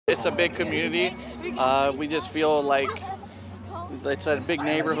it's a big community. We just feel like it's a big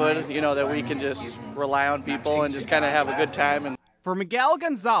neighborhood, you know, that we can just rely on people and just kind of have a good time. And for Miguel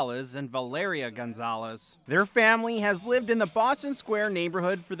Gonzalez and Valeria Gonzalez, their family has lived in the Boston Square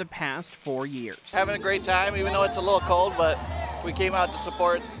neighborhood for the past 4 years. Having a great time, even though it's a little cold, but we came out to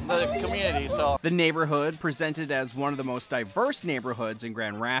support the community. So the neighborhood, presented as one of the most diverse neighborhoods in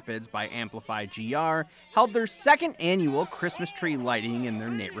Grand Rapids by Amplify GR, held their second annual Christmas tree lighting in their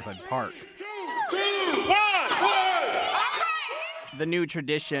neighborhood park. 2, 1. The new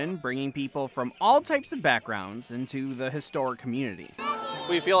tradition bringing people from all types of backgrounds into the historic community.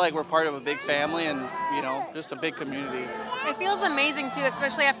 We feel like we're part of a big family and, you know, just a big community. It feels amazing too,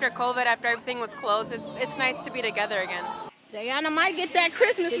 especially after COVID, after everything was closed. It's nice to be together again. Diana might get that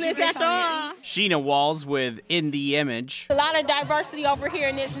Christmas list after all. Sheena Walls with In the Image. A lot of diversity over here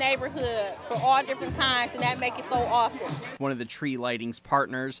in this neighborhood for all different kinds, and that makes it so awesome. One of the tree lighting's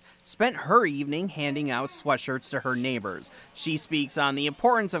partners spent her evening handing out sweatshirts to her neighbors. She speaks on the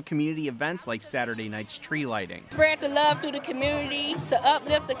importance of community events like Saturday night's tree lighting. Spread the love through the community, to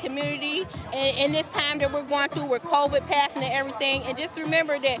uplift the community, and in this time that we're going through with COVID passing and everything, and just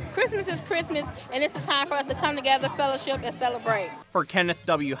remember that Christmas is Christmas, and it's a time for us to come together, fellowship, and celebrate. For Kenneth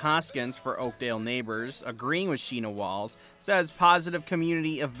W. Hoskins for Oakdale Neighbors, agreeing with Sheena Walls, says positive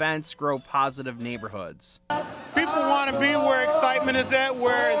community events grow positive neighborhoods. People want to be where excitement is at,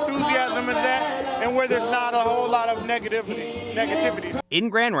 where enthusiasm is at, and where there's not a whole lot of negativities. In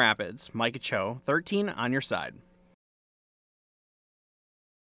Grand Rapids, Micah Cho, 13 on your side.